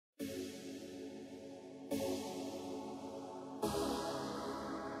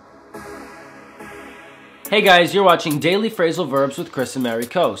Hey guys, you're watching Daily Phrasal Verbs with Chris and Mary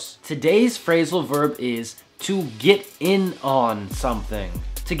Coase. Today's phrasal verb is to get in on something.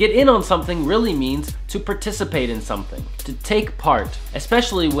 To get in on something really means to participate in something, to take part,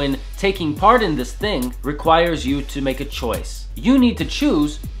 especially when taking part in this thing requires you to make a choice. You need to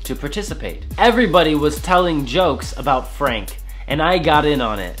choose to participate. Everybody was telling jokes about Frank, and I got in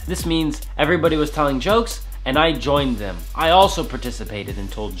on it. This means everybody was telling jokes, and I joined them. I also participated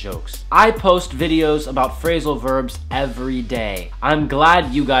and told jokes. I post videos about phrasal verbs every day. I'm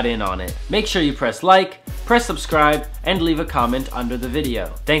glad you got in on it. Make sure you press like, press subscribe, and leave a comment under the video.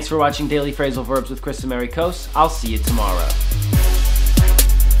 Thanks for watching Daily Phrasal Verbs with Chris and Mary Coase. I'll see you tomorrow.